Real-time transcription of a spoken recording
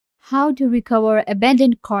How to recover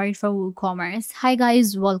abandoned cart for WooCommerce. Hi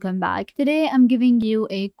guys, welcome back. Today I'm giving you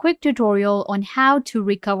a quick tutorial on how to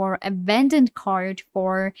recover abandoned cart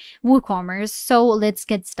for WooCommerce. So let's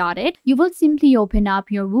get started. You will simply open up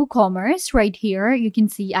your WooCommerce right here. You can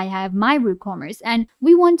see I have my WooCommerce and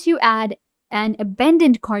we want to add an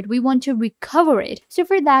abandoned cart. We want to recover it. So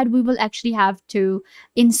for that, we will actually have to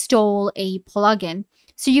install a plugin.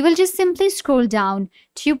 So you will just simply scroll down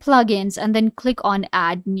to plugins and then click on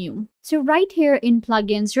add new. So right here in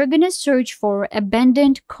plugins, you're going to search for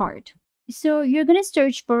abandoned cart. So you're going to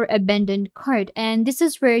search for abandoned cart and this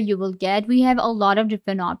is where you will get, we have a lot of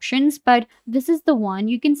different options, but this is the one.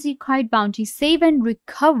 You can see cart bounty, save and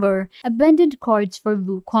recover abandoned carts for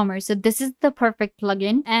WooCommerce. So this is the perfect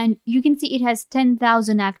plugin and you can see it has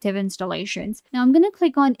 10,000 active installations. Now I'm going to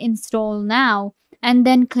click on install now and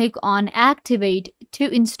then click on activate to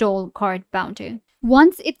install cart bounty.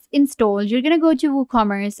 Once it's installed, you're going to go to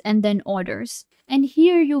WooCommerce and then orders. And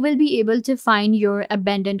here you will be able to find your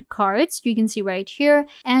abandoned carts. You can see right here.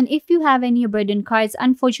 And if you have any abandoned carts,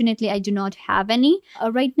 unfortunately, I do not have any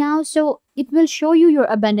right now. So it will show you your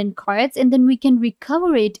abandoned carts and then we can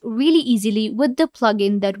recover it really easily with the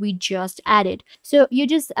plugin that we just added. So you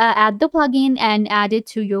just add the plugin and add it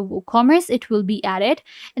to your WooCommerce. It will be added.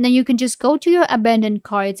 And then you can just go to your abandoned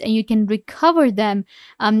carts and you can recover them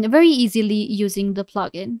very easily using the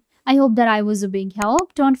plugin. I hope that I was a big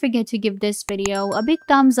help. Don't forget to give this video a big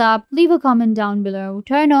thumbs up, leave a comment down below,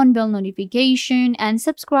 turn on bell notification and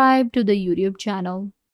subscribe to the YouTube channel.